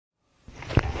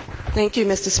Thank you,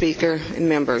 Mr. Speaker and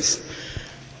members.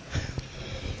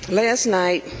 Last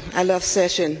night, I left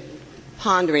session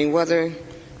pondering whether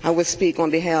I would speak on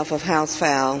behalf of House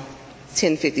File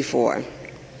 1054.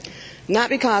 Not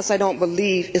because I don't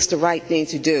believe it's the right thing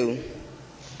to do.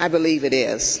 I believe it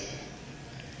is.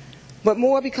 But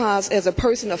more because as a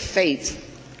person of faith,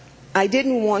 I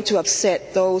didn't want to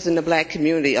upset those in the black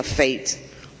community of faith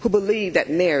who believe that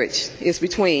marriage is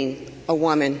between a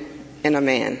woman and a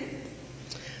man.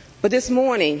 But this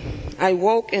morning, I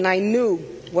woke and I knew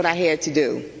what I had to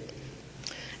do.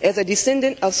 As a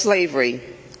descendant of slavery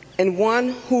and one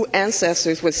whose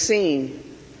ancestors were seen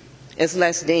as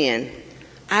less than,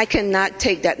 I cannot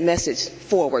take that message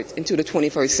forward into the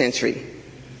 21st century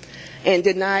and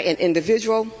deny an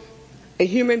individual, a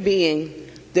human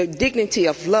being, the dignity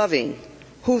of loving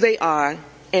who they are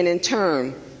and in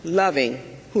turn loving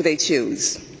who they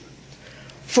choose.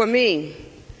 For me,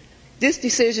 this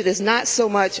decision is not so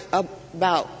much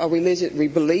about a religious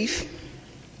belief,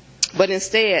 but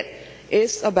instead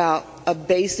it's about a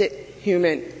basic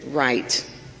human right,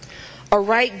 a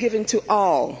right given to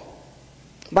all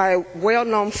by a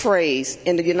well-known phrase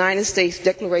in the United States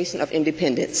Declaration of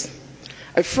Independence,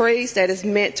 a phrase that is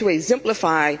meant to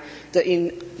exemplify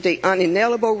the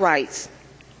unalienable rights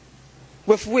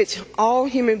with which all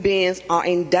human beings are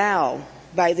endowed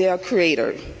by their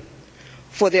Creator,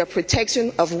 for their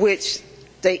protection of which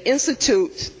they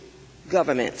institute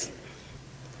governments.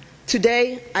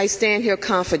 Today, I stand here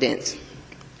confident,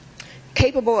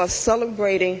 capable of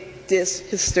celebrating this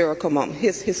historical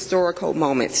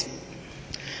moment,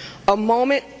 a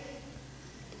moment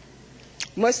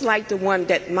much like the one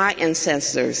that my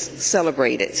ancestors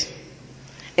celebrated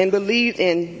and believed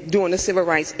in during the Civil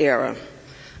Rights era,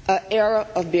 an era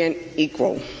of being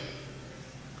equal.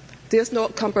 There's no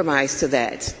compromise to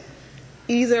that.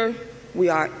 Either we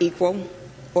are equal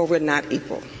or we're not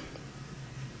equal.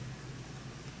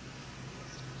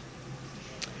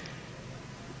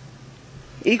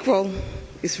 Equal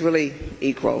is really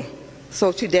equal.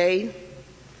 So today,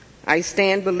 I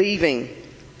stand believing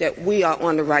that we are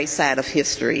on the right side of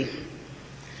history,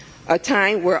 a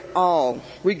time where all,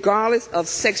 regardless of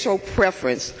sexual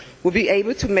preference, will be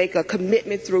able to make a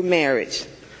commitment through marriage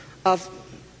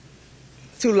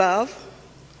to love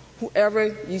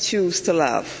whoever you choose to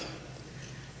love.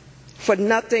 For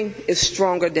nothing is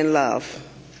stronger than love.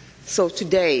 So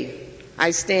today,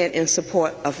 I stand in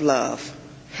support of love.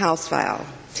 House File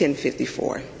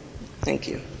 1054. Thank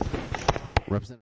you.